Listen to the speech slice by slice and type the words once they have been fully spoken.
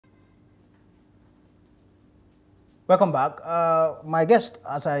Welcome back. My guest,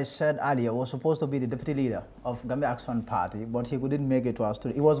 as I said earlier, was supposed to be the deputy leader of Gambia Action Party, but he couldn't make it to us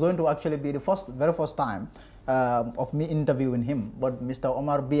today. It was going to actually be the very first time of me interviewing him, but Mr.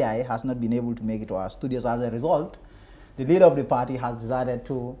 Omar B.I. has not been able to make it to our studios. As a result, the leader of the party has decided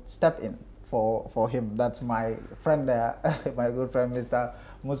to step in for him. That's my friend there, my good friend, Mr.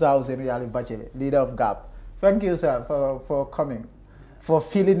 Musa Batchilly, leader of GAP. Thank you, sir, for coming, for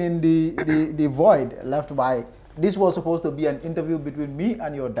filling in the void left by. This was supposed to be an interview between me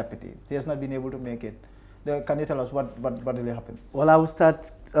and your deputy. He has not been able to make it. Can you tell us what really happened? Well, I will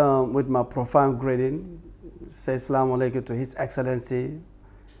start with my profound greeting. Say Assalamu alaikum to His Excellency,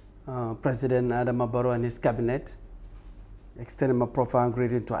 President Adam Barrow and his cabinet. Extending my profound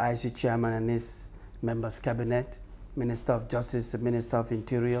greeting to IC Chairman and his members' cabinet, Minister of Justice, Minister of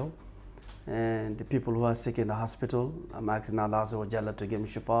Interior, and the people who are sick in the hospital. I'm asking Allah to give them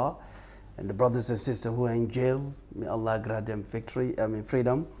shifa. And the brothers and sisters who are in jail, may Allah grant them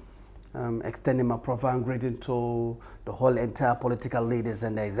freedom. Extending my profound greeting to the whole entire political leaders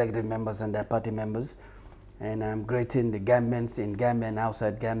and the executive members and their party members. And I'm greeting the Gambians in Gambia and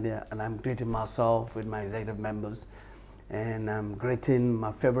outside Gambia. And I'm greeting myself with my executive members. And I'm greeting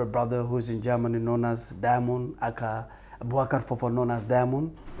my favorite brother who's in Germany known as Diamond, Aka Abubakar Fofo known as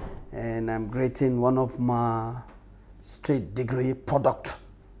Diamond. And I'm greeting one of my street degree product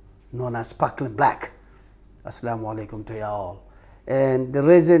known as Sparkling Black. Assalamu alaikum to you all. And the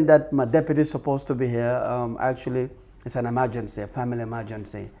reason that my deputy is supposed to be here, actually, it's an emergency, a family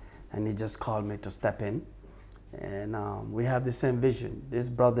emergency, and he just called me to step in. And we have the same vision. This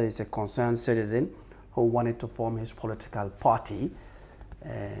brother is a concerned citizen who wanted to form his political party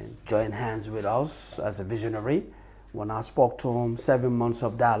and join hands with us as a visionary. When I spoke to him, 7 months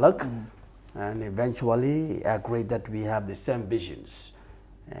of dialogue, and eventually he agreed that we have the same visions.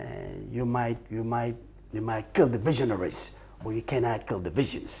 You might kill the visionaries, but you cannot kill the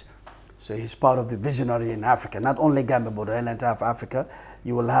visions. So he's part of the visionary in Africa, not only Gambia, but the entire of Africa.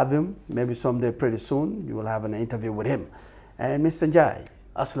 You will have him, maybe someday pretty soon, you will have an interview with him. And Mr. Njai,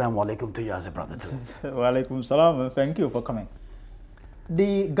 assalamu alaikum to you as a brother too. Wa alaikum salam, and thank you for coming.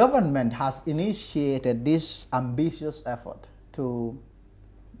 The government has initiated this ambitious effort to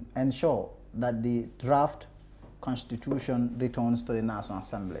ensure that the draft Constitution returns to the National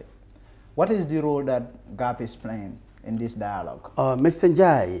Assembly. What is the role that GAP is playing in this dialogue? Mr.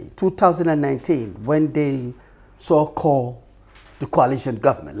 Njai, 2019, when they so-called the coalition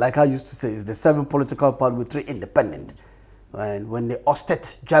government, like I used to say, it's the 7 political parties with 3 independent. And when they ousted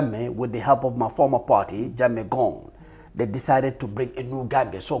Jammeh with the help of my former party, Jammeh gone, they decided to bring a new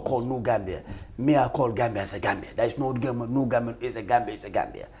Gambia, so-called new Gambia. Me, I call Gambia as a Gambia. There is no new Gambia, is a Gambia, is a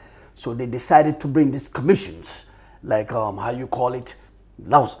Gambia. So they decided to bring these commissions, like how you call it,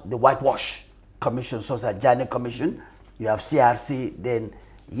 the whitewash commission, so it's a Jammeh commission. You have CRC, then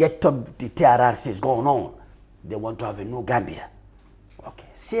yet the TRRC is going on. They want to have a new Gambia. Okay,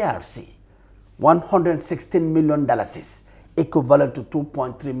 CRC, $116 million, equivalent to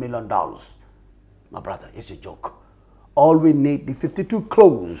 $2.3 million. My brother, it's a joke. All we need, the 52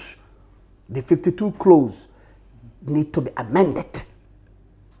 clause need to be amended.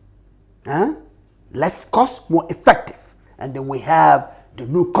 Less cost, more effective. And then we have the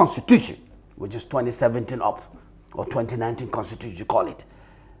new constitution, which is 2017 up, or 2019 constitution, you call it.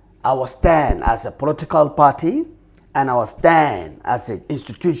 Our stand as a political party, and our stand as an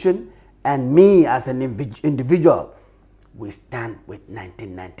institution, and me as an individual, we stand with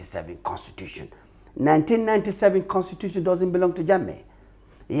 1997 constitution. 1997 constitution doesn't belong to Jammeh.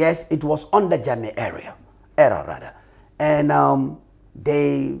 Yes, it was under Jammeh era. And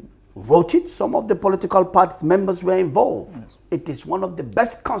they wrote it. Some of the political parties members were involved. Yes. It is one of the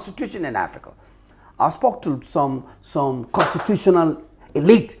best constitutions in Africa. I spoke to some constitutional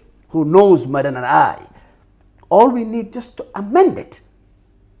elite who knows more than I. All we need just to amend it.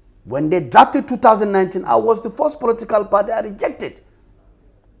 When they drafted 2019, I was the first political party I rejected.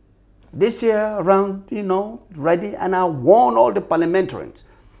 This year around, ready, and I warned all the parliamentarians.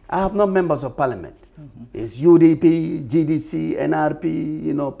 I have no members of parliament. It's UDP, GDC, NRP,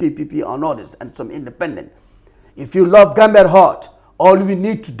 PPP, and others, and some independent. If you love Gambia heart, all we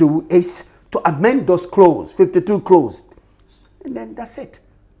need to do is to amend those clauses, 52 clauses, and then that's it.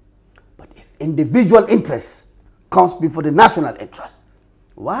 But if individual interest comes before the national interest,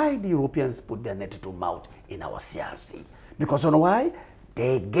 why the Europeans put their net to mouth in our CRC? Because you know why?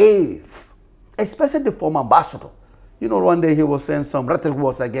 They gave, especially the former ambassador. One day he was saying some rhetoric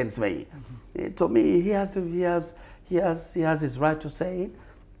words against me. He told me he has his right to say it.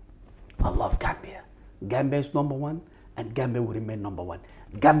 I love Gambia. Gambia is #1, and Gambia will remain #1.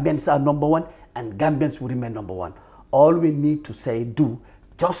 Gambians are #1, and Gambians will remain #1. All we need to say, do,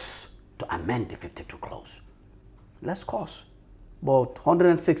 just to amend the 52 clause. Less cost. But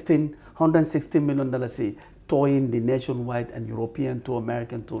 $116 million toying the nationwide and European to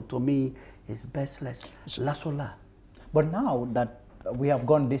American to me is best less. But now that we have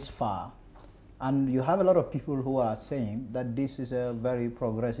gone this far, and you have a lot of people who are saying that this is a very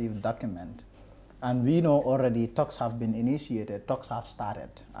progressive document, and we know already talks have been initiated, talks have started,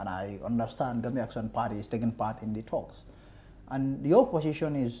 and I understand Gambia Action Party is taking part in the talks. And your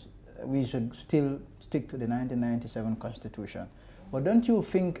position is we should still stick to the 1997 Constitution. But don't you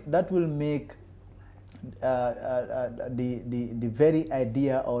think that will make the very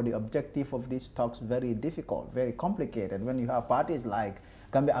idea or the objective of these talks very difficult, very complicated, when you have parties like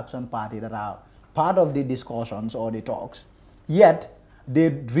Gambia Action Party that are part of the discussions or the talks, yet they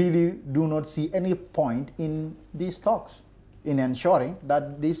really do not see any point in these talks in ensuring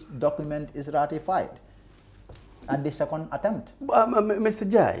that this document is ratified at the second attempt? Mr.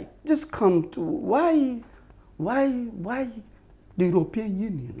 Jai, just come to why the European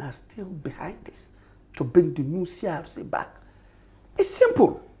Union are still behind this to bring the new CRC back. It's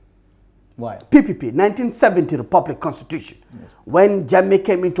simple. Why? PPP, 1970 Republic Constitution. Yes. When Jammeh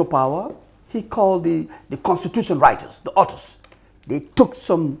came into power, he called the constitution writers, the authors. They took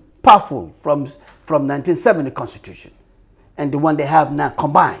some powerful from 1970 Constitution and the one they have now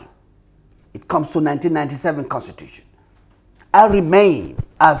combined. It comes to 1997 Constitution. I remain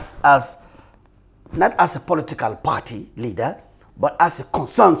as not as a political party leader, but as a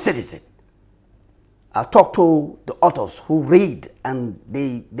concerned citizen. I talk to the authors who read and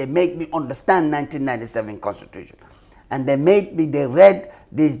they make me understand 1997 Constitution. And they read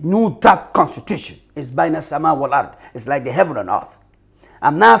this new draft Constitution. It's Baina Sama wal Ard. It's like the heaven and earth.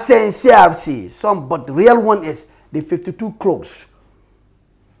 I'm not saying CRC, but the real one is the 52 clause.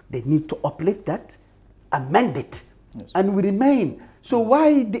 They need to uplift that, amend it, yes, and we remain. So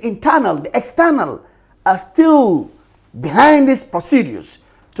why the internal, the external are still behind these procedures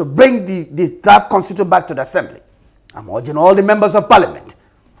to bring this draft constitution back to the assembly? I'm urging all the members of parliament,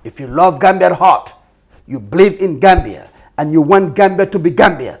 if you love Gambia at heart, you believe in Gambia, and you want Gambia to be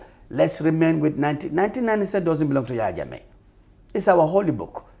Gambia, let's remain with 1997 doesn't belong to Yahya Jammeh. It's our holy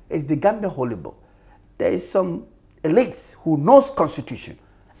book. It's the Gambia holy book. There is some elites who knows constitution,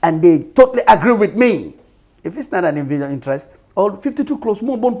 and they totally agree with me. If it's not an individual interest, all 52 clause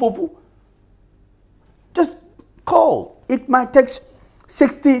more bon fofu. Just call. It might take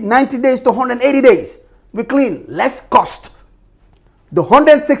 60, 90 days to 180 days. We clean. Less cost. The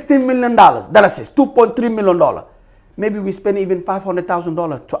 $116 million, that is $2.3 million. Maybe we spend even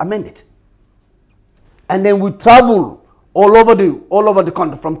 $500,000 to amend it. And then we travel all over the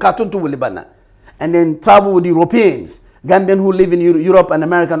country, from Khartoum to Wilibana, and then travel with Europeans, Gambian who live in Europe and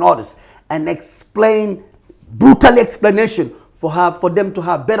America and others, and explain, brutal explanation for them to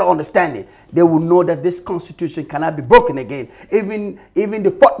have better understanding. They will know that this constitution cannot be broken again. Even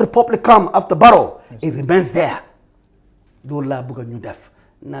the Fourth Republic come after Barrow, yes, it remains there. Dola buga new def,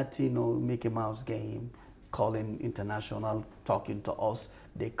 not Mickey Mouse game, calling international, talking to us.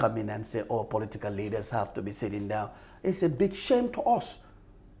 They come in and say, oh, political leaders have to be sitting down. It's a big shame to us.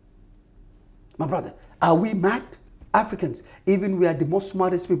 My brother, are we mad? Africans, even we are the most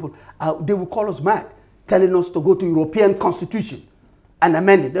smartest people, they will call us mad, telling us to go to European constitution and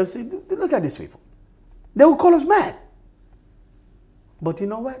amend it. They'll say, look at these people. They will call us mad. But you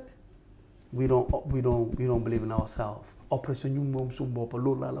know what? We don't believe in ourselves. What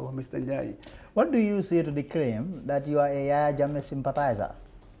do you say to the claim that you are a Yahya Jammeh sympathizer?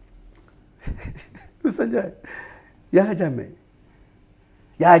 Mr. Njai, Yahya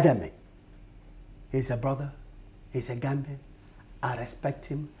Jammeh, he's a brother, he's a Gambian. I respect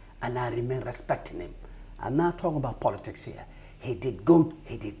him and I remain respecting him. I'm not talking about politics here. He did good,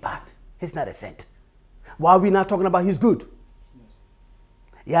 he did bad. He's not a saint. Why are we not talking about his good?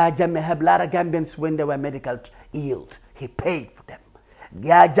 Yahya Jammeh helped a lot of Gambians when they were medical ill. He paid for them.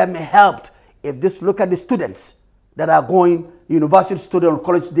 Yahya Jammeh helped. Look at the students that are going, university students or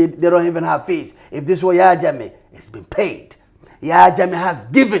college, they don't even have fees. If this were Yahya Jammeh, it's been paid. Yahya Jammeh has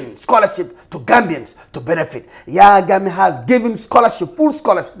given scholarship to Gambians to benefit. Yahya Jammeh has given scholarship, full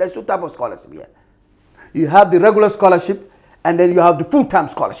scholarship. There's two types of scholarship here. You have the regular scholarship, and then you have the full-time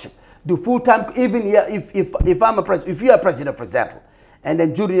scholarship. The full-time, even if you are president, for example, and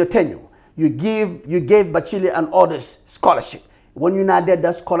then during your tenure, you gave Batchilly and others scholarship. When you're not there,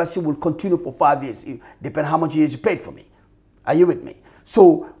 that scholarship will continue for 5 years, depending how much years you paid for me. Are you with me?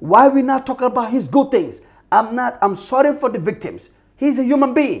 So why are we not talking about his good things? I'm sorry for the victims. He's a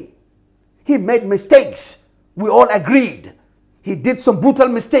human being. He made mistakes. We all agreed. He did some brutal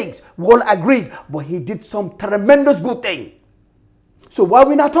mistakes. We all agreed. But he did some tremendous good thing. So why are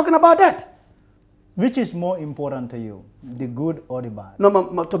we not talking about that? Which is more important to you, the good or the bad?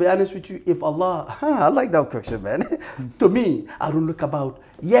 No, to be honest with you, if Allah, I like that question, man. To me, I don't look about,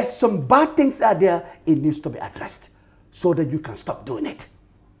 yes, some bad things are there, it needs to be addressed so that you can stop doing it.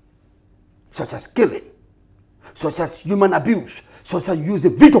 Such as killing, such as human abuse, such as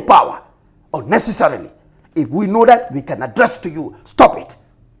using veto power unnecessarily. If we know that, we can address to you, stop it.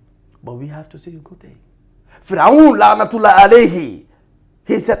 But we have to say a good thing. Fir'aun la'natullah alayhi.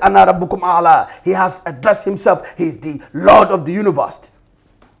 He said, Ana rabbukum a'la. He has addressed himself. He is the Lord of the universe.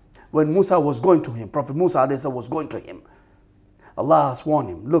 When Musa was going to him, Prophet Musa was going to him, Allah has warned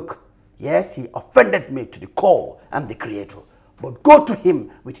him, look, yes, he offended me to the core. I'm the creator. But go to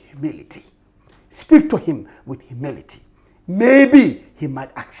him with humility. Speak to him with humility. Maybe he might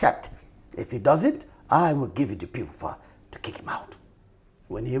accept. If he doesn't, I will give you the people to kick him out.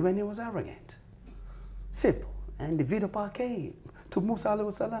 When he was arrogant. Simple. And the veto power came to Musa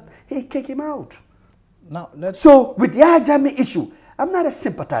alayhi salam, he kicked him out. Now, so with Yahya Jammeh issue, I'm not a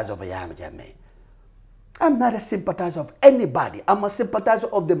sympathizer of Yahya Jammeh. I'm not a sympathizer of anybody. I'm a sympathizer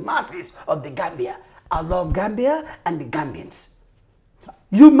of the masses of the Gambia. I love Gambia and the Gambians.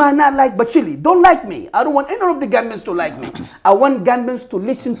 You might not like Batchilly. Don't like me. I don't want any of the Gambians to like me. I want Gambians to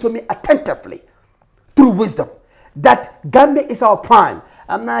listen to me attentively through wisdom. That Gambia is our prime.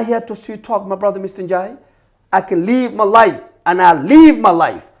 I'm not here to sweet talk, my brother, Mr. Njai. I can live my life. And I live my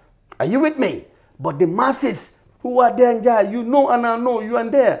life. Are you with me? But the masses who are there in Jai, you know and I know you are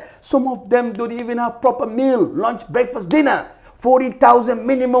there. Some of them don't even have proper meal, lunch, breakfast, dinner. 40,000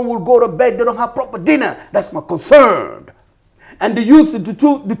 minimum will go to bed. They don't have proper dinner. That's my concern. And the youth,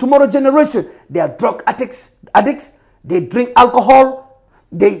 the tomorrow generation, they are drug addicts. They drink alcohol.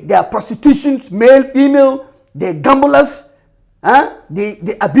 They are prostitutions, male, female. They're gamblers.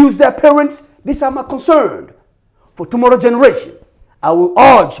 They abuse their parents. These are my concern. For tomorrow generation, I will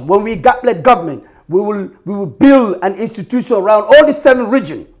urge when we let government, we will build an institution around all the 7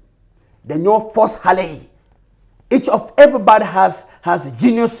 regions. Then your first Halei. Everybody has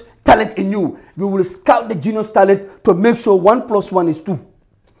genius talent in you. We will scout the genius talent to make sure 1 + 1 is 2.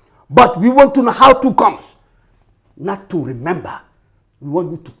 But we want to know how 2 comes. Not to remember. We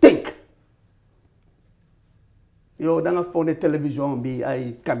want you to think. Yo, danga phone television be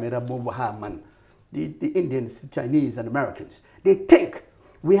I camera bobo man. The Indians, the Chinese, and Americans, they think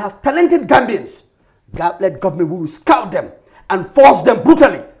we have talented Gambians. Let government will scout them and force them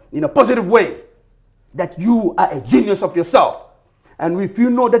brutally in a positive way that you are a genius of yourself. And if you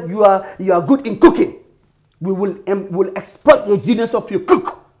know that you are good in cooking, we will exploit your genius of your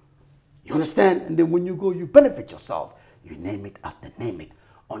cook. You understand? And then when you go, you benefit yourself. You name it after name it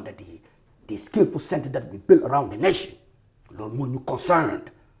under the skillful center that we built around the nation. Lord, when you're concerned.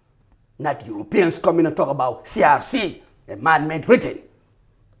 Not Europeans coming and talk about CRC, a man-made written.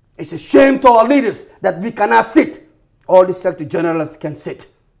 It's a shame to our leaders that we cannot sit. All the Secretary Generals can sit.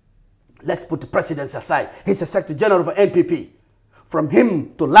 Let's put the president aside. He's a Secretary General for NPP. From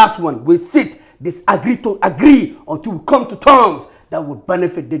him to last one, we sit, agree until we come to terms that will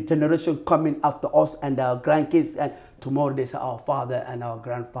benefit the generation coming after us and our grandkids. And tomorrow they say our father and our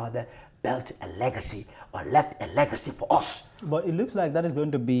grandfather built a legacy or left a legacy for us. But it looks like that is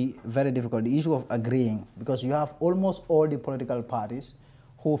going to be very difficult, the issue of agreeing, because you have almost all the political parties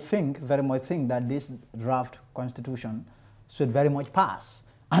who very much think that this draft constitution should very much pass.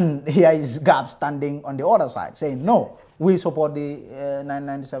 And here is Gab standing on the other side saying, no, we support the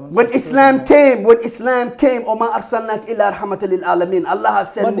 997. When Islam came, Oma arsalnak ila rahmatan lil alamin. Allah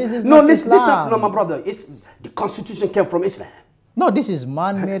has said, but this is not Islam. No, my brother, the constitution came from Islam. No, this is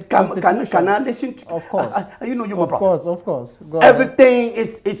man-made constitution. Can I listen to? Of course. You know, you're my brother. Of course. Everything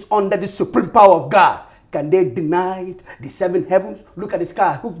is under the supreme power of God. Can they deny it? The 7 heavens? Look at the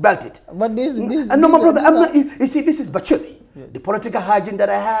sky. Who built it? But this no, my brother, I'm not. You see, this is Batchilly. Yes. The political hygiene that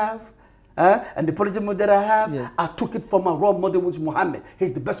I have, and the political model that I have, yes. I took it from my role model, which is Muhammad.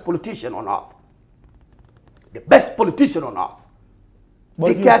 He's the best politician on earth. The best politician on earth.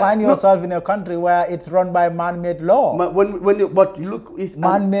 But you find yourself in a country where it's run by man-made law. But you look, it's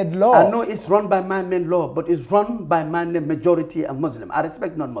man-made law. I know it's run by man-made law, but it's run by man-made majority and Muslim. I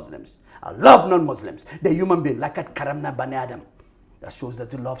respect non-Muslims. I love non-Muslims. They're human beings. Like at Karamna Bani Adam. That shows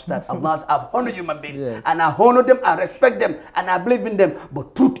that you love that. Allah's I've honored human beings. Yes. And I honor them, I respect them, and I believe in them.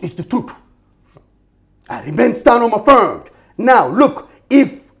 But truth is the truth. I remain stand on my firm. Now look,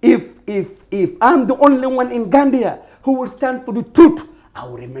 if I'm the only one in Gambia who will stand for the truth, I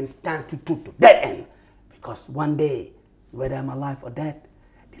will remain stand to truth to that end. Because one day, whether I'm alive or dead,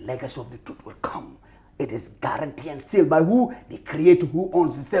 the legacy of the truth will come. It is guaranteed and sealed by who? The Creator who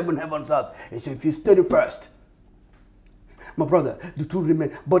owns the seven heavens earth. And so if you study first, my brother, the truth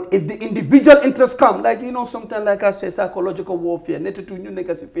remains. But if the individual interests come, like, you know, sometimes like I say, psychological warfare, net to new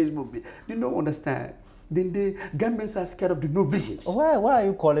niggas Facebook, you don't understand. Then the Gambians are scared of the no visions. Why are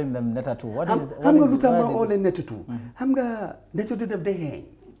you calling them netatu? What is I'm going to tell all in netatu. I'm going to netatu de the hang.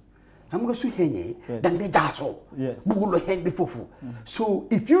 I'm going to say then they jaso. So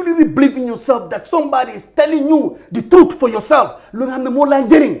if you really believe in yourself that somebody is telling you the truth for yourself,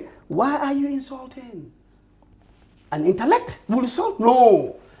 why are you insulting? An intellect will insult?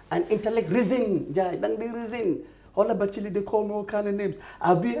 No. An intellect reason. Reason. Musa Batchilly, they call me all kind of names.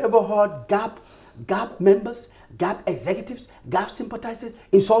 Have you ever heard GAP members, GAP executives, GAP sympathizers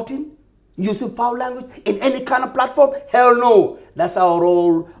insulting, using foul language in any kind of platform? Hell no. That's our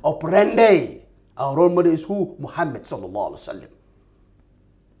role operandi. Our role model is who? Muhammad sallallahu alaihi wasallam.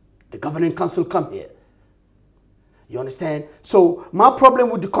 The governing council come here. You understand? So my problem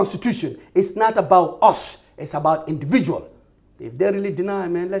with the Constitution is not about us. It's about individual. If they really deny,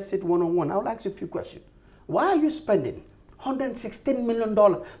 man, let's sit one-on-one. I'll ask you a few questions. Why are you spending $116 million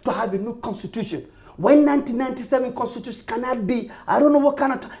to have a new constitution when 1997 constitution cannot be, I don't know what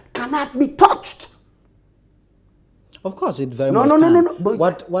kind of, cannot be touched? Of course, it very much can. No.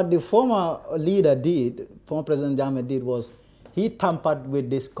 But what the former leader did, former President Jammeh did, was he tampered with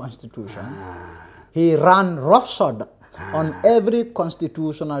this constitution. He ran roughshod on every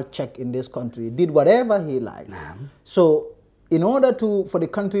constitutional check in this country, did whatever he liked. So in order for the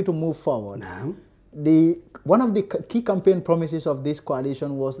country to move forward, one of the key campaign promises of this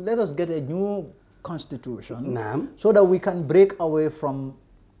coalition was, let us get a new constitution so that we can break away from,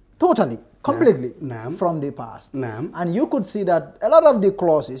 completely from the past. And you could see that a lot of the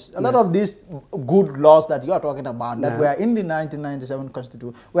clauses, a lot of these good laws that you are talking about that were in the 1997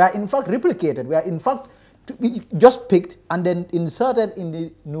 constitution were in fact replicated, were in fact just picked and then inserted in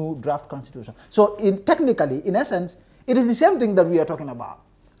the new draft constitution. So technically, in essence, it is the same thing that we are talking about.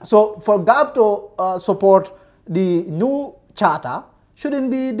 So for GAP to support the new charter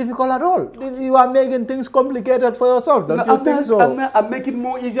shouldn't be difficult at all. You are making things complicated for yourself, don't you think so? I'm making it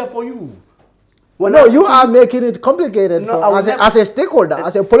more easier for you. No, you are making it complicated as a stakeholder,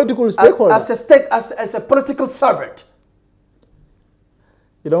 as a political stakeholder. As a political servant.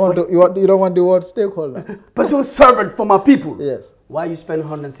 You don't want the word stakeholder. Political servant for my people. Yes. Why you spend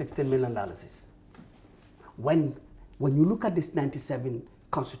 $116 million? When you look at this 97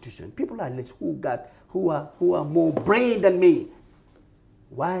 Constitution, people like this who are more brain than me.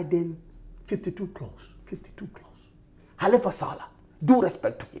 Why then 52 clause? 52 clause. Halifa Saleh, due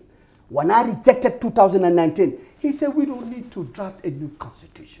respect to him. When I rejected 2019, he said we don't need to draft a new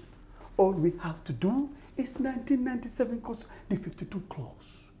constitution. All we have to do is 1997 the 52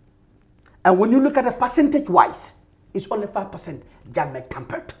 clause. And when you look at it percentage-wise, it's only 5% Jammeh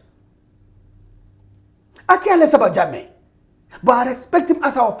tampered. I care less about Jammeh. But I respect him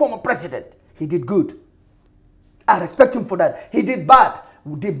as our former president. He did good. I respect him for that. He did bad.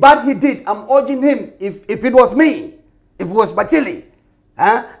 The bad he did, I'm urging him, if it was me, if it was Batchilly,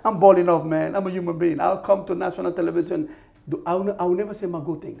 I'm bold enough, man. I'm a human being. I'll come to national television. I will never say my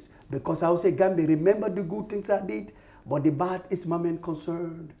good things. Because I will say, Gambia, remember the good things I did, but the bad is my main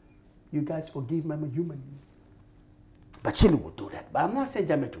concern. You guys forgive me, I'm a human. Batchilly will do that. But I'm not saying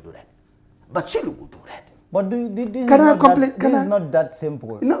Jammeh to do that. Batchilly will do that. But this is not that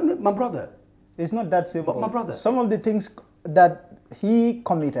simple. No, my brother. It's not that simple. But my brother. Some of the things that he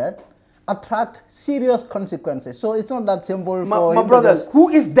committed attract serious consequences. So it's not that simple for my brothers. Who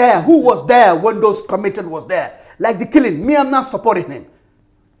is there? Who was there when those committed was there? Like the killing. Me, I'm not supporting him.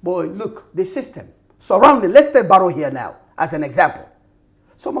 Boy, look, the system surrounding. Let's take Barrow here now as an example.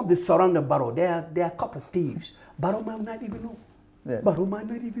 Some of the surrounding Barrow, they are a couple of thieves. Barrow might not even know. Yes. Barrow might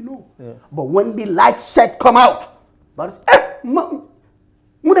not even know. Yes. But when the light shed come out, Barrow says,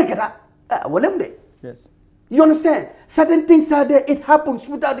 yes. You understand? Certain things are there, it happens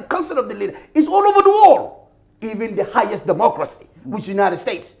without the consent of the leader. It's all over the world. Even the highest democracy, which is the United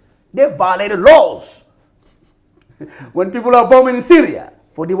States, they violated laws. When people are bombing in Syria,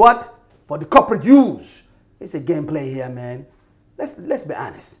 for the what? For the corporate use. It's a gameplay here, man. Let's be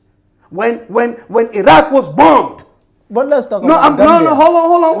honest. When Iraq was bombed. But let's talk about Gambia. No,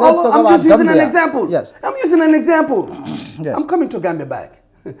 hold on. I'm just using an example. Yes. I'm using an example. Yes. I'm coming to Gambia back.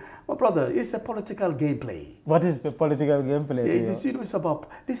 My brother, it's a political gameplay. What is the political gameplay?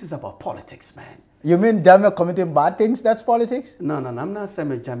 This is about politics, man. You mean Jammeh committing bad things? That's politics? No, I'm not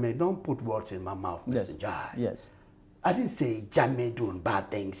saying Jammeh. Don't put words in my mouth, Mr. Jai. Yes. I didn't say Jammeh doing bad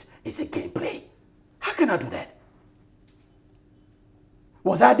things is a gameplay. How can I do that?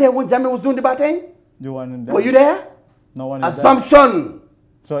 Was I there when Jammeh was doing the bad thing? You want Were you there? No one is Assumption.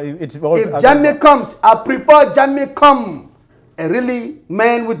 So it's all if Jammeh comes, I prefer Jammeh come. A really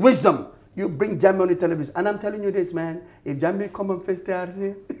man with wisdom. You bring Jammeh on the television. And I'm telling you this, man. If Jammeh come and face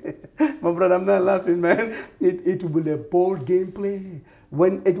TRC, my brother, I'm not laughing, man. It will be a bold gameplay.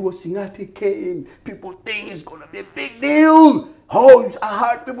 When Edward Singati came, people think it's going to be a big deal. Oh, I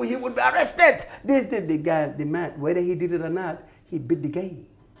heard people, he would be arrested. This did the guy, the man, whether he did it or not, he beat the game.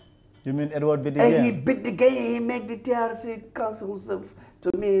 You mean Edward beat the game? He beat the game. He make the TRC councils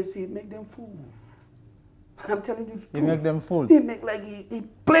to me, he make them fool. I'm telling you the truth. He make them fool. He make like he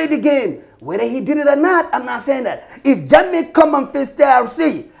play the game. Whether he did it or not, I'm not saying that. If Jammeh come and face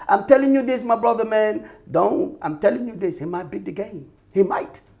TRC, I'm telling you this, my brother, man. I'm telling you this, he might beat the game. He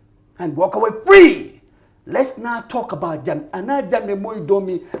might. And walk away free. Let's not talk about Jammeh. Ana Jammeh mo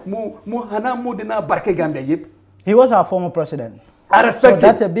idomi mo hana mo dina barke Gambia yip. He was our former president. I respect him.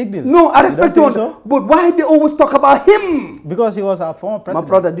 That's a big deal. No, I respect him. So? But why they always talk about him? Because he was our former president. My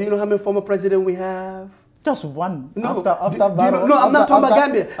brother, do you know how many former presidents we have? Just one. No, after Barrow. No, I'm not talking about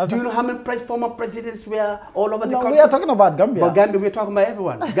Gambia. Do you know how many former presidents we are all over the country? No, we are talking about Gambia. But Gambia, we're talking about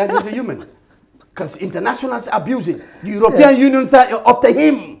everyone. Gambia is a human. Because internationals are abusing. The European Unions are after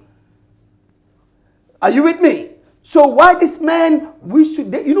him. Are you with me? So why this man,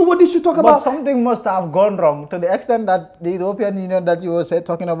 you know what they should talk about? But something must have gone wrong to the extent that the European Union that you were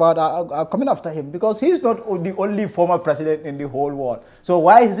talking about are coming after him, because he's not the only former president in the whole world. So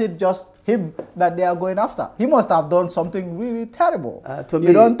why is it just him that they are going after? He must have done something really terrible.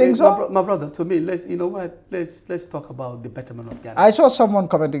 You don't think so? My brother, to me, you know what? Let's talk about the betterment of Ghana. I saw someone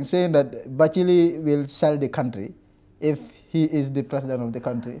commenting saying that Batchilly will sell the country if he is the president of the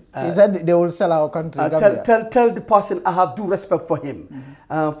country. He said they will sell our country. Tell the person I have due respect for him.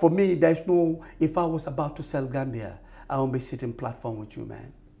 For me, there's no, if I was about to sell Gambia, I won't be sitting platform with you,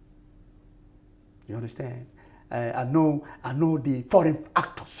 man. You understand? I know the foreign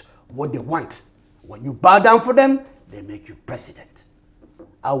actors, what they want. When you bow down for them, they make you president.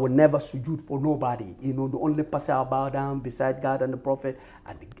 I will never sujood for nobody. You know, the only person I bow down beside God and the prophet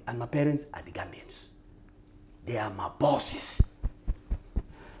and my parents are the Gambians. They are my bosses.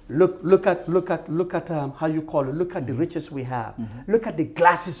 Look at how you call it. Look at the riches we have. Look at the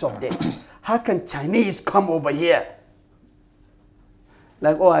glasses of this. How can Chinese come over here?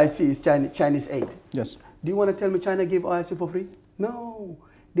 Like OIC is Chinese aid. Yes. Do you want to tell me China gave OIC for free? No.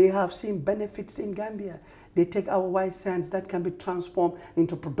 They have seen benefits in Gambia. They take our white sands that can be transformed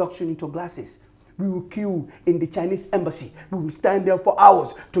into production into glasses. We will queue in the Chinese embassy. We will stand there for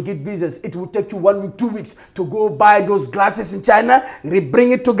hours to get visas. It will take you 1 week, 2 weeks to go buy those glasses in China,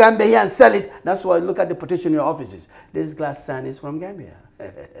 bring it to Gambia here and sell it. That's why look at the petition in your offices. This glass sand is from Gambia.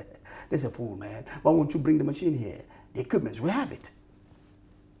 That's a fool, man. Why won't you bring the machine here? The equipment, we have it.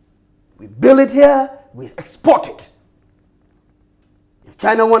 We build it here, we export it. If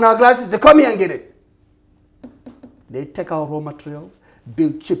China want our glasses, they come here and get it. They take our raw materials,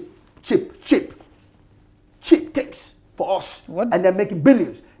 build cheap things for us, and they're making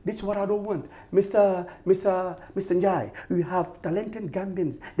billions. This is what I don't want. Mr. Njai, we have talented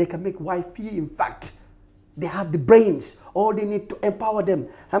Gambians. They can make Wi-Fi, in fact. They have the brains. All they need to empower them.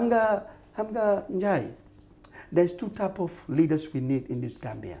 Hamga Njai, there's 2 types of leaders we need in this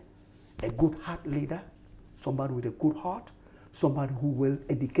Gambia. A good heart leader, somebody with a good heart, somebody who will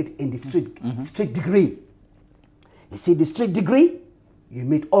educate in the street degree. You see the street degree? You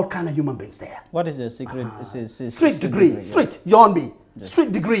meet all kind of human beings there. What is the secret? Street degree. Street. Yonbi.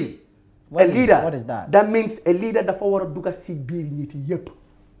 Street degree. A leader. What is that? That means a leader that forward duga si bir niti yep.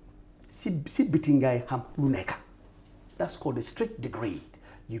 Si bitingay ham luneka. That's called a street degree.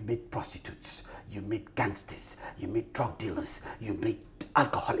 You meet prostitutes. You meet gangsters. You meet drug dealers. You meet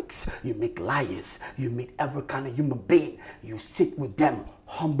alcoholics. You meet liars. You meet every kind of human being. You sit with them,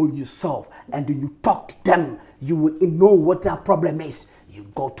 humble yourself, and then you talk to them. You will know what their problem is. You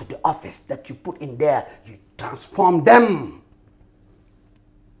go to the office that you put in there. You transform them.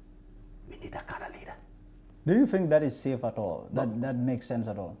 We need that kind of leader. Do you think that is safe at all? That makes sense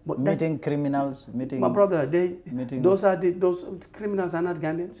at all? Meeting criminals, meeting... My brother, those criminals are not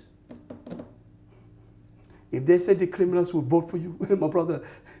Ghanaians. If they say the criminals will vote for you, my brother,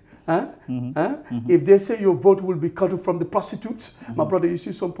 if they say your vote will be cut from the prostitutes, my brother, you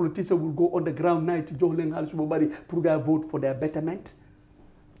see some politicians will go on the ground night to vote for their betterment.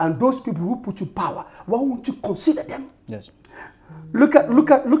 And those people who put you in power, why won't you consider them? Yes. Look at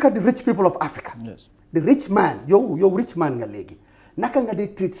the rich people of Africa. Yes. The rich man, yo rich man galegi. Nakanga they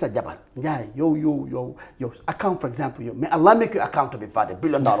treat sa jabar. Yeah, your account, for example, may Allah make your account to be $1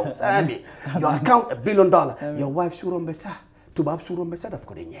 billion. Your account $1 billion. Your wife suron besa, tubab suron besa daf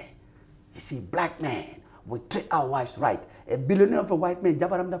ko denye. He see black man, we treat our wives right. A billionaire of a white man,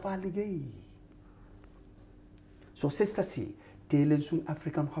 jabaram da fa liggéey. So sister see, tell some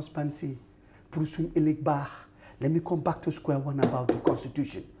African husband see, pour some ëllëg baax. Let me come back to square one about the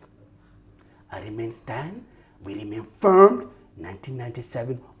Constitution. I remain stand, we remain firm.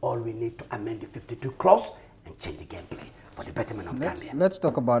 1997, all we need to amend the 52 clause and change the gameplay for the betterment of Gambia. Let's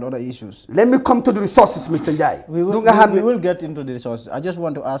talk about other issues. Let me come to the resources, Mr. Njai. We will get into the resources. I just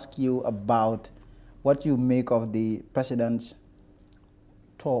want to ask you about what you make of the president's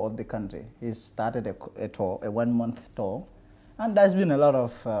tour of the country. He started a tour, a 1-month tour, and there's been a lot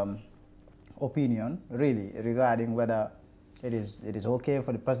of opinion, really, regarding whether it is okay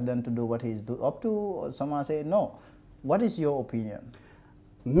for the president to do what he's up to, or someone say no. What is your opinion?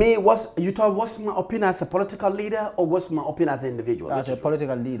 Me, what's my opinion as a political leader, or what's my opinion as an individual? As a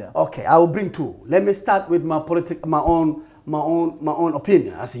political leader. Okay, I will bring two. Let me start with my own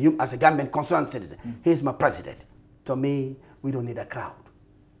opinion as a Gambian concerned citizen. He's my president. To me, we don't need a crowd.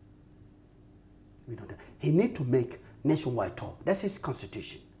 He need to make nationwide tour. That's his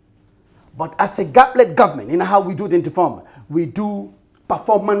constitution. But as a gap-led government, you know how we do it in the form? We do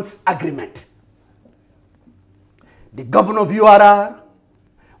performance agreement. The governor of URR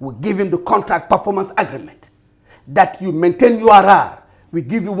will give him the contract performance agreement that you maintain URR. We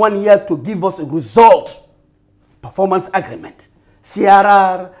give you 1 year to give us a result performance agreement.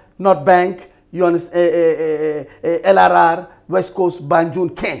 CRR, North Bank, LRR, West Coast,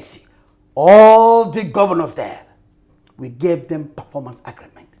 Banjul, Kensi. All the governors there, we gave them performance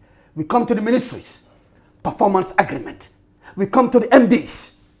agreement. We come to the ministries, performance agreement. We come to the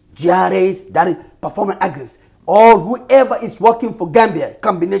MDs, GRAs, that is performance agreements. Or whoever is working for Gambia,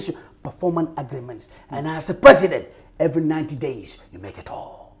 combination performance agreements. And as a president, every 90 days, you make it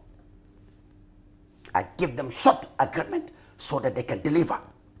all. I give them short agreement so that they can deliver.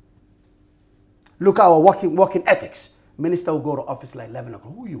 Look at our working ethics. Minister will go to office like 11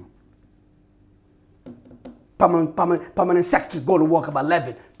 o'clock. Who are you? Permanent secretary go to work about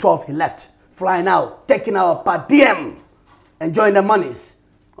 11, 12, he left. Flying out, taking our per diem, enjoying the monies.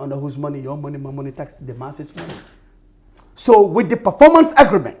 Under whose money? Your money, my money, tax, the masses' money. So with the performance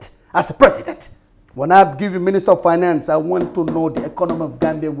agreement, as a president, when I give you Minister of Finance, I want to know the economy of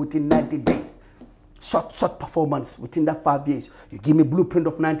Gambia within 90 days. Short performance within that 5 years. You give me blueprint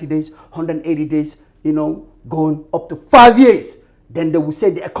of 90 days, 180 days, going up to 5 years. Then they will say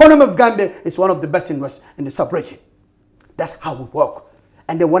the economy of Gambia is one of the best in the sub-region. That's how we work.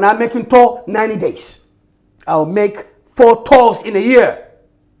 And then when I'm making tour, 90 days. I'll make 4 tours in a year.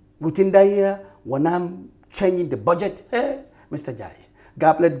 Within that year, when I'm changing the budget, Mr. Jai,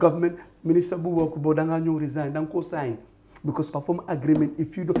 gap-led government, Minister Buwa Kubodanga resign, don't co-sign. Because perform agreement,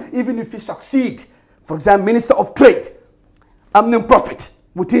 if you do, even if you succeed, for example, Minister of Trade, I'm non-profit.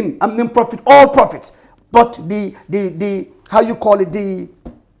 Within, I'm non-profit, all profits. But the how you call it,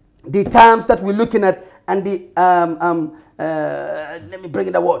 the terms that we're looking at, and the let me bring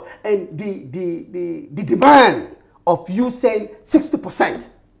in the word, and the demand of you saying 60%.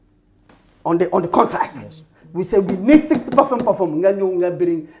 On the contract, yes. We say we need 60% perform.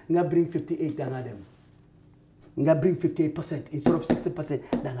 Nga bring 58 them. Nga bring 58% instead of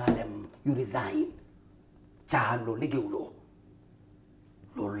 60%. Them. You resign. Chahalo ligeulo.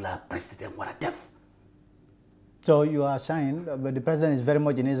 Lola president what a deaf. So you are saying, but the president is very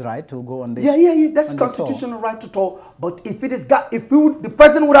much in his right to go on this. Yeah. That's constitutional right to talk. But if it is the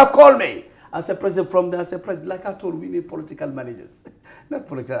president would have called me. As a president from there, as a president, like I told, we need political managers, not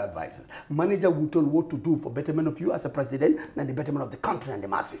political advisors. Manager will tell what to do for betterment of you as a president and the betterment of the country and the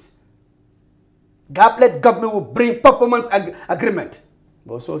masses. Gap-led government will bring performance agreement.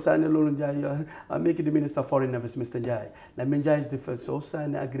 But so sign I'm making the Minister of Foreign Affairs, Mr. Jai. The Minjai is the first. So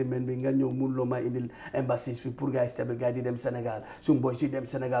sign the agreement. Binganyo muloma in the embassies. We poor guys stable. Guide them Senegal. Soon boys see them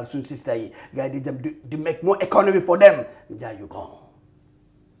Senegal. Soon sister. Guide them to make more economy for them. Jai, you go.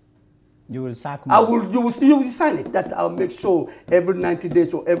 You will sack more. You will sign it. That I'll make sure every 90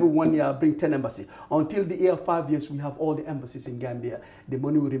 days or every 1 year I'll bring 10 embassies. Until the year 5 years, we have all the embassies in Gambia. The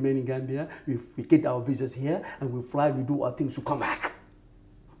money will remain in Gambia. We get our visas here and we fly, we do our things, we come back.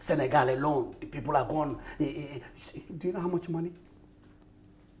 Senegal alone, the people are gone. Do you know how much money?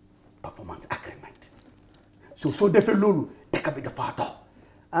 Performance agreement. So definitely, take a bit of Fatu.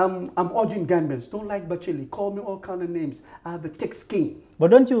 I'm urging Gambians, don't like Batchilly, call me all kind of names. I have a thick skin.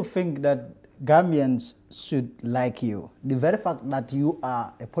 But don't you think that Gambians should like you? The very fact that you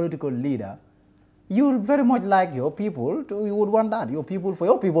are a political leader, you very much like your people, you would want that. For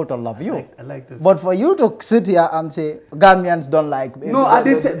your people to love you. I like that. But for you to sit here and say, Gambians don't like me. No, I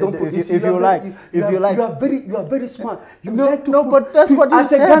didn't say, don't put this. You are very smart. You like to but that's what you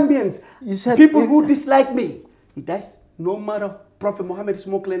said. Gambians, you said people who dislike me. That's no matter Prophet Muhammad is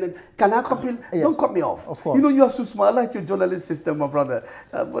more clean. Can I copy? Yes. Don't cut me off. Of course. You know you are so smart. I like your journalist system, my brother.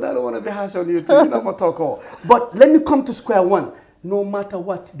 But I don't want to be harsh on you too. You know I'm going to talk all. But let me come to square one. No matter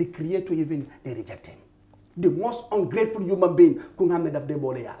what, the Creator even, they reject him. The most ungrateful human being,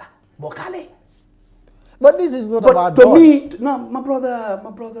 but this is not about to God. me, no, my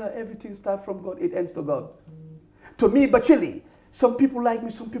brother, everything starts from God, it ends to God. To me, Batchilly, some people like me,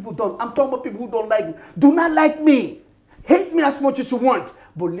 some people don't. I'm talking about people who don't like me. Do not like me. Hate me as much as you want,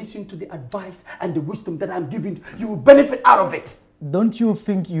 but listen to the advice and the wisdom that I'm giving. You will benefit out of it. Don't you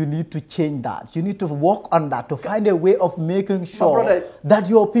think you need to change that? You need to work on that to find a way of making sure brother, that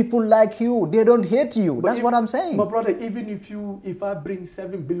your people like you, they don't hate you. That's what I'm saying. My brother, even if I bring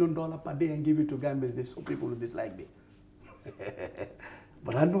 $7 billion per day and give it to Gambians, there's some people who dislike me.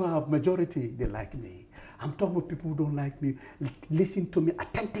 But I know I have majority, they like me. I'm talking about people who don't like me. Listen to me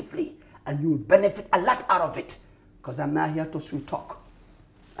attentively and you will benefit a lot out of it. Because I'm not here to sweet talk.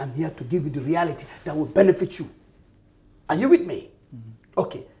 I'm here to give you the reality that will benefit you. Are you with me? Mm-hmm.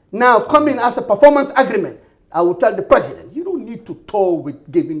 Okay. Now, coming as a performance agreement, I will tell the president, you don't need to tour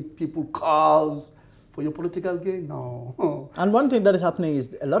with giving people cars for your political gain. No. And one thing that is happening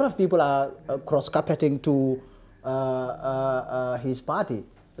is a lot of people are cross-carpeting to his party.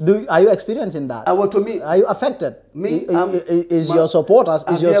 Are you experiencing that? To me, are you affected? Me, is your supporters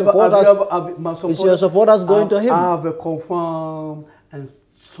going to him? I have a confirm, and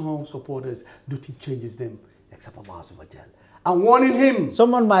some supporters, nothing changes them except for Musa Batchilly. I'm warning him.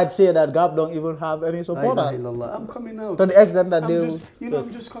 Someone might say that Gab don't even have any supporters. I'm coming out. To the extent that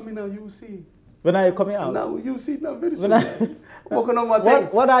I'm just coming out. You will see. When are you coming out? Now you see now very soon. Working on my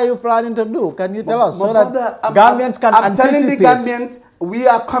things. What are you planning to do? Can you tell us so that Gambians can anticipate? I'm telling the Gambians we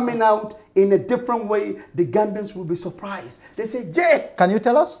are coming out in a different way. The Gambians will be surprised. They say, Jay. Can you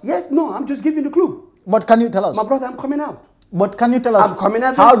tell us? Yes, no, I'm just giving the clue. But can you tell us? My brother, I'm coming out. But can you tell us? I'm coming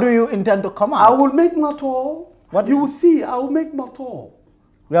out. How do you intend to come out? I will make my tour. What? You will see. I will make my tour.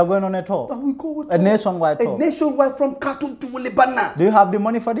 We are going on a tour. We go a nationwide tour. A nationwide from Fatu to Libana. Do you have the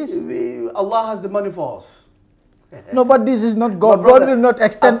money for this? Allah has the money for us. No, but this is not God. God will not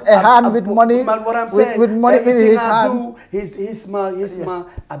extend a hand with money. What I'm saying, with money in his hand.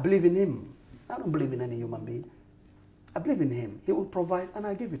 I believe in him. I don't believe in any human being. I believe in him. He will provide, and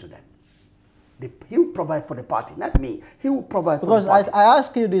I give it to them. He will provide for the party, not me. He will provide for the party. Because I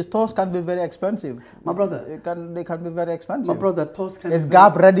ask you, these tours can be very expensive. My brother. They can be very expensive. My brother, tours can Is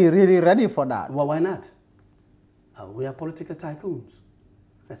GAP really ready for that? Well, why not? We are political tycoons.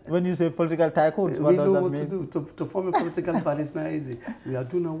 When you say political tycoons, what does that mean? We know what to do. To form a political party is not easy. We are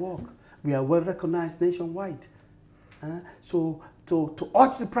doing our work. We are well recognized nationwide. So to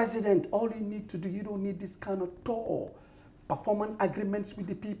urge the president, all you need to do, you don't need this kind of tour. Performance agreements with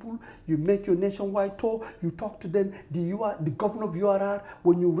the people, you make your nationwide tour, you talk to them, the governor of URR,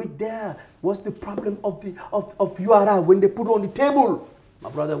 when you reach there, what's the problem of URR when they put it on the table? My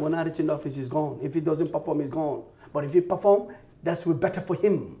brother, when I reach in the office, he's gone. If he doesn't perform, he's gone. But if he perform, that's better for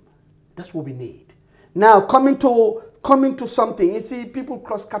him. That's what we need. Now, coming to something, you see, people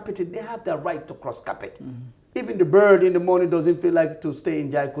cross-carpeted, they have the right to cross-carpet. Even the bird in the morning doesn't feel like to stay in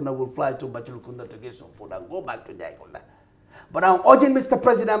Jaikunda, will fly to Bachilukunda to get some food and go back to Jaikunda. But I'm urging Mr.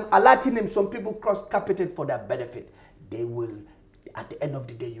 President, I'm alerting him, some people cross-carpeted for their benefit. They will, at the end of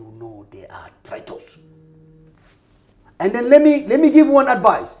the day, you know they are traitors. And then let me give one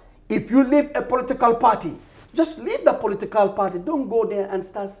advice. If you leave a political party, just leave the political party. Don't go there and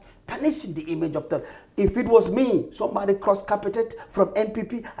start tarnishing the image of the... If it was me, somebody cross-carpeted from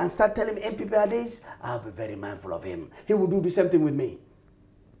NPP and start telling me NPP are this, I'll be very mindful of him. He will do the same thing with me.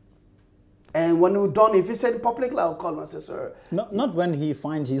 And when we're done, if he said in public, I'll call him and say, sir. Not when he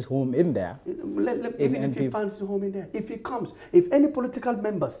finds his home in there. Even if he finds his home in there. If he comes, if any political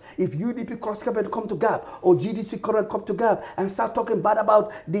members, if UDP cross-carpet come to GAP or GDC current come to GAP and start talking bad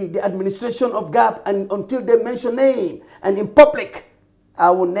about the administration of GAP and until they mention name and in public, I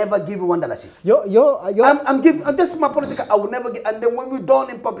will never give you $1. I'm giving, this is my political, I will never give, and then when we're done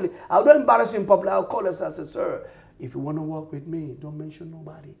in public, I'll don't embarrass you in public, I'll call us and say, sir, if you want to work with me, don't mention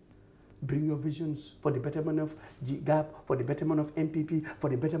nobody. Bring your visions for the betterment of GAP, for the betterment of MPP, for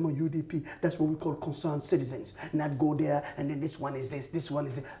the betterment of UDP. That's what we call concerned citizens. Not go there and then this one is this one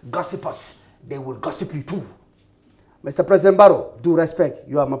is this. Gossipers, they will gossip you too. Mr. President Barrow, due respect,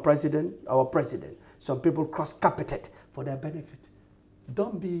 you are my president, our president. Some people cross-carpeted for their benefit.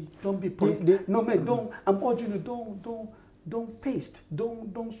 don't be no man, don't. I'm urging you, don't face,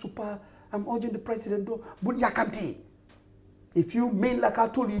 don't super. I'm urging the president, don't. But yakamti. If you mean like I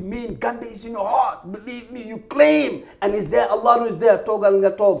told you, mean Gambia is in your heart. Believe me, you claim, and it's there. Allah knows there.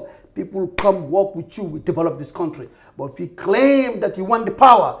 Talk. People come work with you. We develop this country. But if you claim that you want the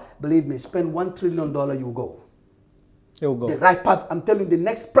power, believe me, spend $1 trillion, you go. You go. The right path. I'm telling you, the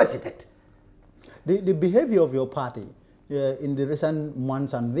next president. The behavior of your party in the recent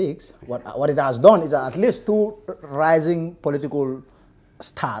months and weeks, what it has done is at least two rising political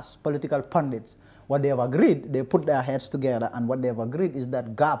stars, political pundits. What they have agreed, they put their heads together, and what they have agreed is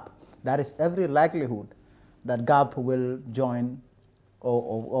that GAP, there is every likelihood that GAP will join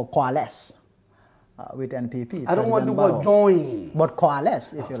or coalesce with NPP. I don't want the word join. But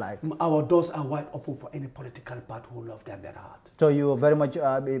coalesce, if you like. Our doors are wide open for any political party who love Gambia at heart. So you very much,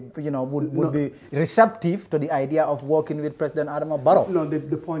 would be receptive to the idea of working with President Adama Barrow? No,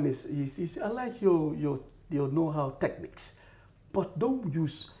 the point is I like your know-how techniques, but don't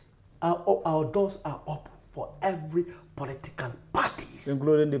use. Our doors are open for every political parties.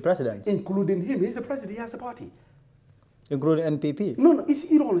 Including the president? Including him. He's the president. He has a party. Including NPP? No,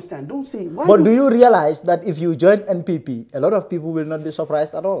 you don't understand. Don't say. Why but do you realize that if you join NPP, a lot of people will not be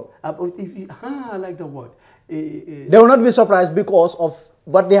surprised at all? I like the word. They will not be surprised because of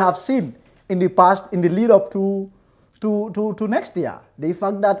what they have seen in the past, in the lead up to next year. The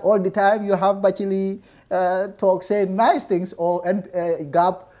fact that all the time you have Batchilly talk, say nice things, or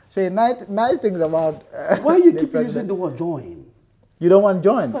GAP say nice things about why you keep using the word join? You don't want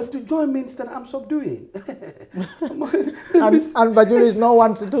join? But to join means that I'm subduing. and Batchilly is no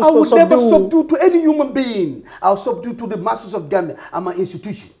one to subdue. I will never subdue to any human being. I'll subdue to the masses of Gambia. I'm an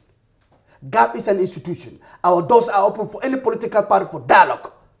institution. GAP is an institution. Our doors are open for any political party for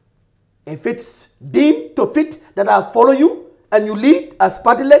dialogue. If it's deemed to fit that I'll follow you and you lead as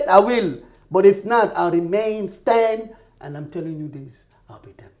party led, I will. But if not, I'll remain, stand, and I'm telling you this, I'll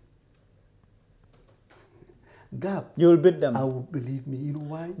beat them. GAP. You will beat them. I will, believe me. You know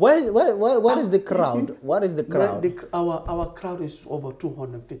why? What is the crowd? What is the crowd? Our crowd is over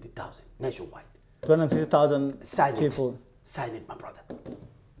 250,000 nationwide. 250,000 people. Sign it, my brother.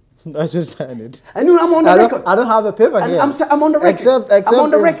 I should sign it. And I'm on the record. I don't have a paper here. I'm on the record. Except I'm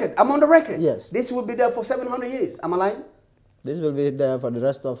on the record. I'm on the record. Yes. This will be there for 700 years. Am I lying? This will be there for the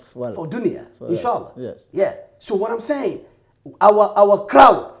rest of, well... For dunya, inshallah. Yes. Yeah. So what I'm saying, our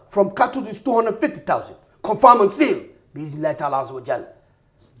crowd from Fatu is 250,000. Confirm and seal.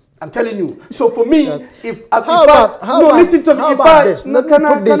 I'm telling you. So for me, listen to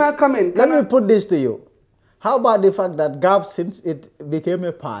me. Let me put this to you. How about the fact that GAP, since it became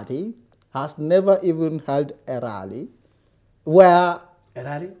a party, has never even held a rally where... A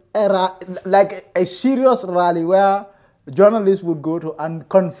rally? Like a serious rally where journalists would go to and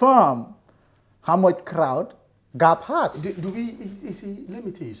confirm how much crowd GAP has. Let me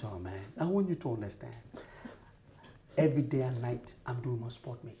tell you something, man. I want you to understand. Every day and night, I'm doing my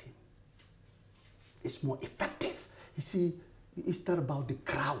sport meeting. It's more effective. You see, it's not about the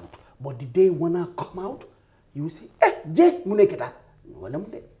crowd, but the day when I come out, you say, Jay, muneketa, wala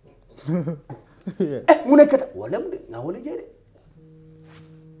munde. Muneketa, wala munde, na wala jere.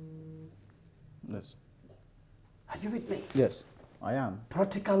 Yes. Are you with me? Yes, I am.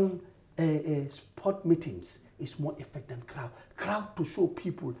 Practical sport meetings is more effective than crowd. Crowd to show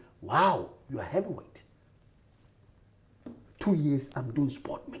people, wow, you are heavyweight. 2 years I'm doing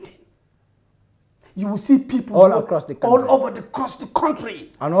sport meeting. You will see people all across the country. All over across the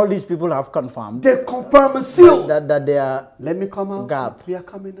country. And all these people have confirmed. They confirm and seal. That they are... Let me come out. GAP. We are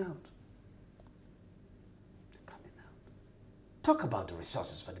coming out. Coming out. Talk about the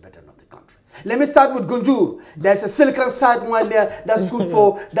resources for the betterment of the country. Let me start with Gunjur. There's a silicon site one there that's good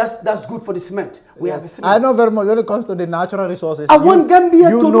for that's good for the cement. We have a cement. I know very much when it comes to the natural resources. I want Gambia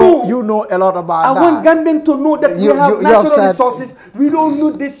to know. You know a lot about that. I want Gambian to know that we have natural resources. We don't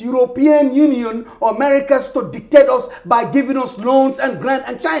need this European Union or Americans to dictate us by giving us loans and grants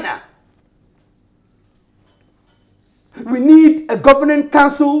and China. We need a governing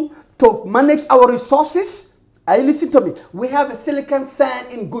council to manage our resources. Listen to me. We have a silicon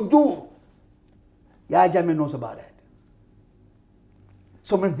sand in Gunjur. Yahya Jammeh knows about that.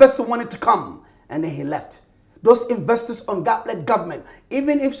 Some investor wanted to come and then he left. Those investors on GAP-led government,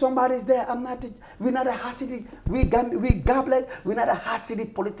 even if somebody's there, we're not a Hasidic, we GAP-led, we're not a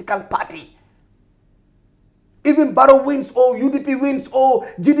Hasidic political party. Even Barrow wins or UDP wins or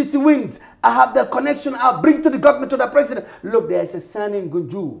GDC wins, I have the connection, I'll bring to the government, to the president. Look, there's a son in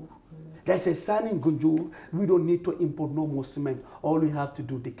Gunjur. They say, sand in Gunjur, we don't need to import no more cement. All we have to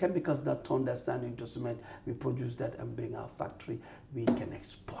do, the chemicals that turn that sand into cement, we produce that and bring our factory. We can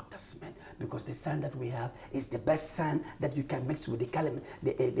export the cement because the sand that we have is the best sand that you can mix with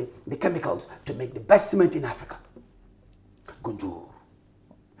the chemicals to make the best cement in Africa. Gunjur.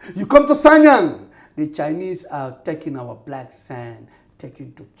 You come to Sanyang, the Chinese are taking our black sand,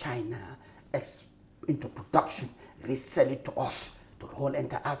 taking to China, into production, resell it to us, to the whole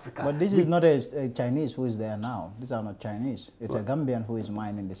entire Africa. But this is not a Chinese who is there now. These are not Chinese. It's a Gambian who is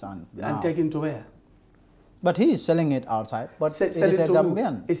mining the sand now. And taking to where? But he is selling it outside. But it is a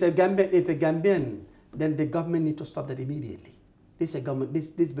Gambian. It's a Gambian. If a Gambian, then the government needs to stop that immediately. This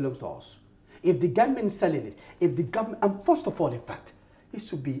belongs to us. If the government is selling it, if the government, and first of all, in fact, it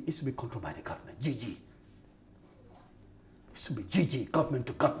should be controlled by the government. GG. It should be GG, government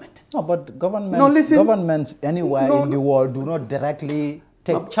to government. No, but governments anywhere in the world do not directly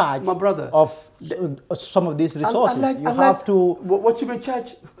take charge of some of these resources. What you mean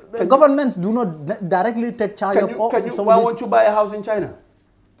charge? Governments do not directly take charge of all. Why won't you buy a house in China?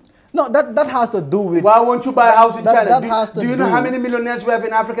 No, that has to do with... Why won't you buy a house in China? Do you know how many millionaires we have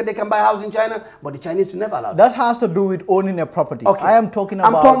in Africa they can buy a house in China? But the Chinese never allow that. That has to do with owning a property. Okay. I'm talking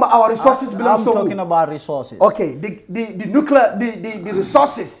about our resources belongs to I'm talking about resources. Okay, the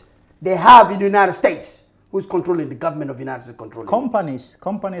resources they have in the United States. Who's controlling? The government of the United States controlling. Companies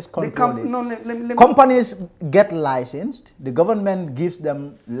control it. Companies get licensed. The government gives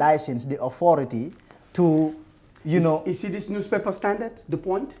them license, the authority to, you see this newspaper standard, the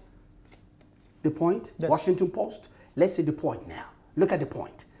point? The point, yes. Washington Post. Let's see the point now. Look at the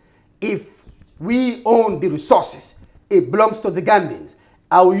point. If we own the resources, it belongs to the Gambians.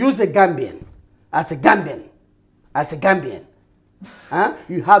 I will use a Gambian as a Gambian.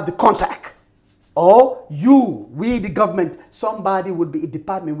 You have the contact. Or we the government, somebody would be a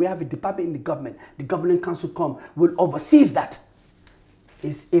department. We have a department in the government. The governing council will oversee that.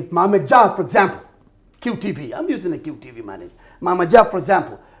 If Mama Jah, for example, QTV, I'm using a QTV manager. Mama Jah, for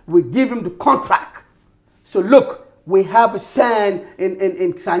example, we give him the contract. So look, we have a sand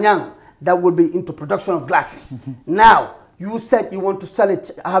in Sanyang that will be into production of glasses. Now, you said you want to sell it,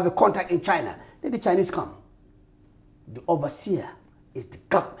 have a contract in China. Then the Chinese come. The overseer is the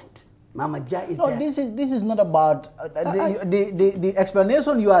government. Mama Jah is there. This is not about the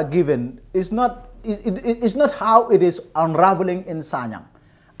explanation you are given is not how it is unraveling in Sanyang.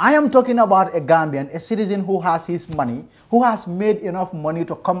 I am talking about a Gambian, a citizen who has his money, who has made enough money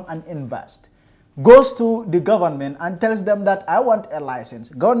to come and invest, goes to the government and tells them that I want a license.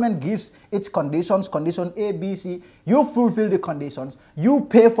 Government gives its conditions, condition A, B, C. You fulfill the conditions, you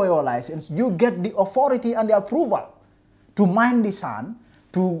pay for your license, you get the authority and the approval to mine the sand,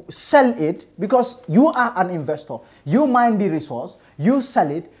 to sell it, because you are an investor. You mine the resource, you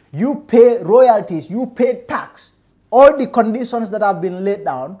sell it, you pay royalties, you pay tax. All the conditions that have been laid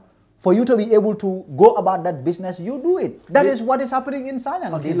down for you to be able to go about that business, you do it. That is what is happening in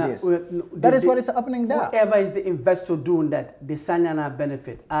Sanyang these days. That is what is happening there. Whoever is the investor doing that, the Sanyang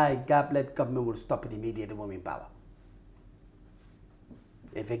benefit, Gablet government will stop it immediately when we're in power.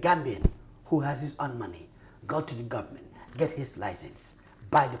 If a Gambian who has his own money, go to the government, get his license,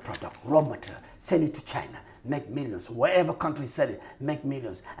 buy the product, raw material, send it to China, make millions, wherever country sell it, make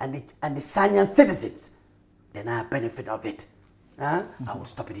millions, and the Sanyang citizens, then I benefit of it. I will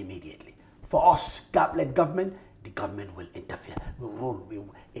stop it immediately. For us, Gab-led government, the government will interfere. We will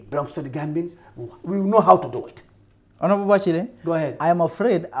rule. It belongs to the Gambians. We will know how to do it. Honorable Batchilly, go ahead. I am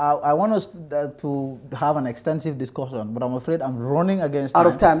afraid, I want us to have an extensive discussion, but I'm afraid I'm running against time.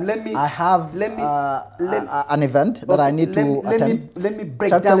 Out of time. I have an event that I need to attend. Let me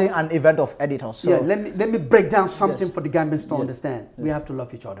break down. down. It's actually an event of editors. So. Yeah, let me break down something for the Gambians to understand. We have to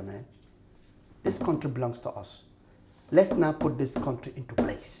love each other, man. This country belongs to us. Let's not put this country into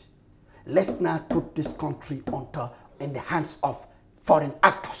place. Let's not put this country in the hands of foreign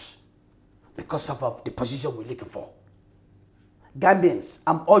actors because of the position we're looking for. Gambians,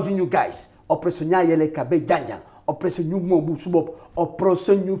 I'm urging you guys, Operation Yele Kabe Janjang, Operation New Mobu Subop,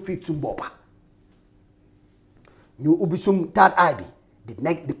 Operation New Fit Sumbopa. New Ubisum Third IB,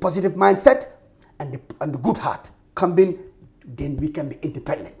 the positive mindset and the good heart combine, then we can be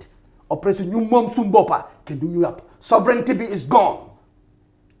independent. Operation New Mom Sumbopa can do you up. Sovereignty is gone.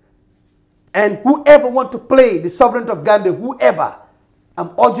 And whoever want to play the sovereignty of Gambia, whoever,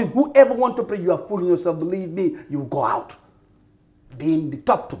 I'm urging whoever want to play, you are fooling yourself. Believe me, you will go out. Being the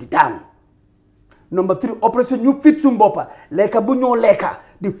top to the down. Number 3, Operation New Fit Sumbopa. Leka bunyo leka.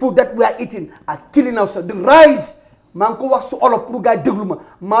 The food that we are eating are killing us. The rice. Manko wax all of Pruga Digluma.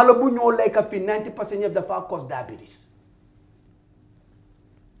 Malo bunyo leka fi 90% of the far cause diabetes.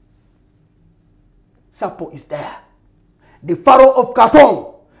 Sapo is there. The Pharaoh of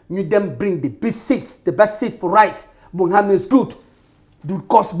Karton, you then bring the best seed for rice. Bungham is good. Do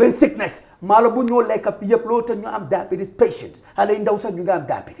cause brain sickness. Malabu no like a load and you have diabetes patients. And you have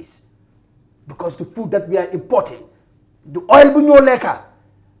diabetes. Because the food that we are importing, the oil bunyo leka.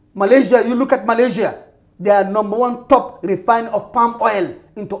 Malaysia, you look at Malaysia, they are #1 top refiner of palm oil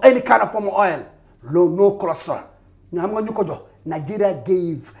into any kind of form of oil. Low, no cholesterol. Nigeria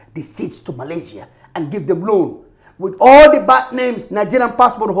gave the seeds to Malaysia and give them loan. With all the bad names, Nigerian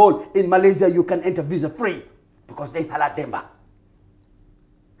passport hold in Malaysia, you can enter visa free because they halal demba.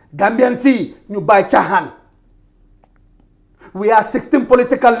 Gambian Sea, you buy chahan. We are 16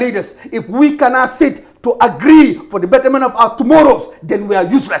 political leaders. If we cannot sit to agree for the betterment of our tomorrows, then we are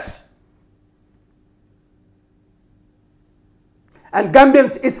useless. And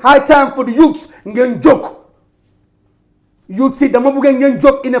Gambians, it's high time for the youths to joke. Youth see the Mabugan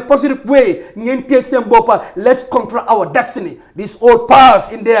joke in a positive way. Let's control our destiny. These old powers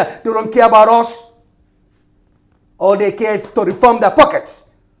in there, they don't care about us. All they care is to reform their pockets.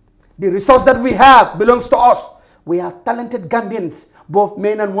 The resource that we have belongs to us. We have talented Gambians, both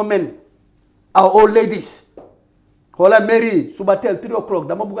men and women. Our old ladies. Hola Mary, Subatel, 3 o'clock.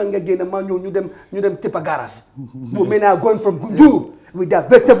 The Mabugan again, a man, you them tipagaras. Women are going from Gunju with their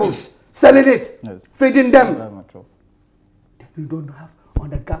vegetables, selling it, yes, feeding them. We don't have on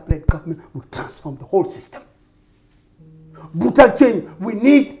the gap-led government, we transform the whole system. Brutal change. We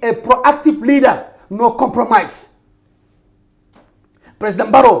need a proactive leader, no compromise.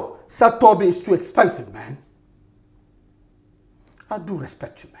 President Barrow, Satobi is too expensive, man. I do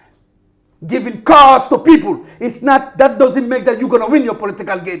respect you, man. Giving cars to people, it's not, that doesn't make that you're going to win your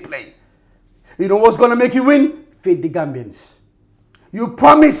political gameplay. You know what's going to make you win? Feed the Gambians. You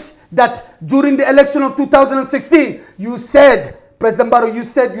promised that during the election of 2016, you said, President Barrow, you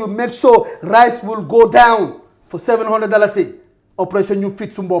said you make sure rice will go down for $700 Operation You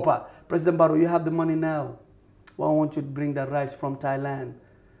Fit Sumbopa. President Barrow, you have the money now. Well, I want you to bring that rice from Thailand.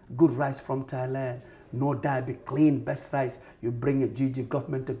 Good rice from Thailand. No diabetes, clean, best rice. You bring a GG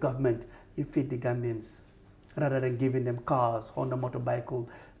government to government. You feed the Gambians. Rather than giving them cars, Honda motorbike.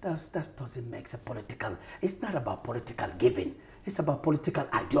 That doesn't make it political. It's not about political giving. It's about political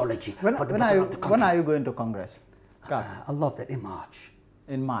ideology. When are you going to Congress? I love that in March.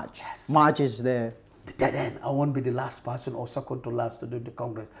 In March? Yes. March is the dead end. I won't be the last person or second to last to do the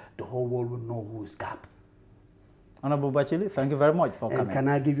Congress. The whole world will know who is GAP. Honorable Batchilly, thank you very much for coming. Can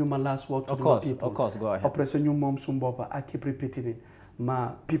I give you my last word to the people? Of course, go ahead. Operation New Mom Sumbopa, I keep repeating it.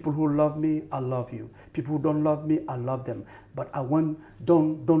 People who love me, I love you. People who don't love me, I love them. But don't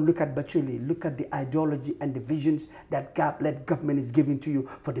look at Batchilly. Look at the ideology and the visions that GAP-led government is giving to you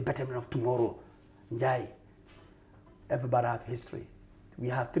for the betterment of tomorrow. Njai, everybody have history. We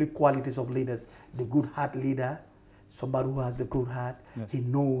have 3 qualities of leaders. The good heart leader, somebody who has the good heart. Yes. He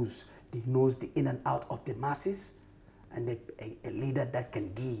knows the in and out of the masses, and a leader that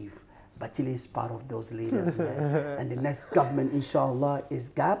can give. Batchilly is part of those leaders, man. And the next government, inshallah, is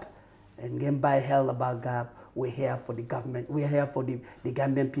GAP. And again, by hell about GAP, we're here for the government. We're here for the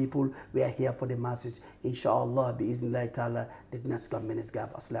Gambian people. We are here for the masses. Inshallah, bi'iznillahi ta'ala, the next government is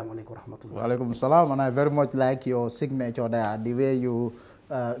GAP. Assalamu alaikum wa rahmatullah. Wa alaikum salam. And I very much like your signature there, the way you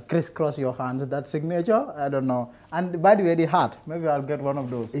crisscross your hands, that signature, I don't know. And by the way, the heart, maybe I'll get one of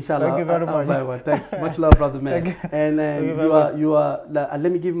those. Inshallah. Thank you very much. Thanks. Much love, brother man. And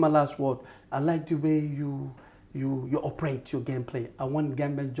let me give my last word. I like the way you operate your gameplay. I want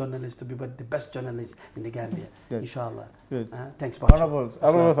Gambian journalists to be the best journalists in the Gambia. Yes. Inshallah. Yes. Thanks,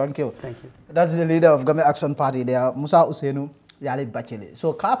 Honorable, thank you. Thank you. That's the leader of Gambia Action Party there, Musa Batchilly.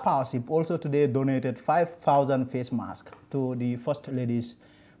 So Car Powership also today donated 5,000 face masks to the First Lady's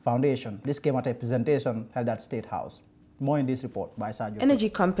Foundation. This came at a presentation held at State House. More in this report by Sergio. Energy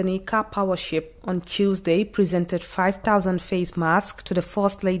company Car Powership on Tuesday presented 5,000 face masks to the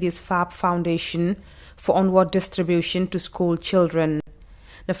First Lady's Foundation for onward distribution to school children.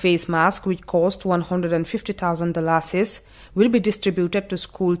 The face mask, which cost $150,000, will be distributed to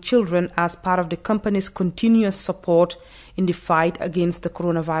school children as part of the company's continuous support in the fight against the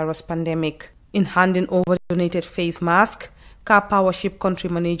coronavirus pandemic. In handing over the donated face mask, Car Powership country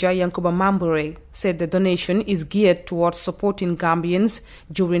manager Yankuba Mambure said the donation is geared towards supporting Gambians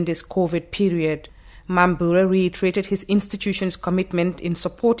during this COVID period. Mambure reiterated his institution's commitment in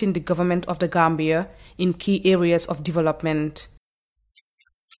supporting the government of the Gambia in key areas of development.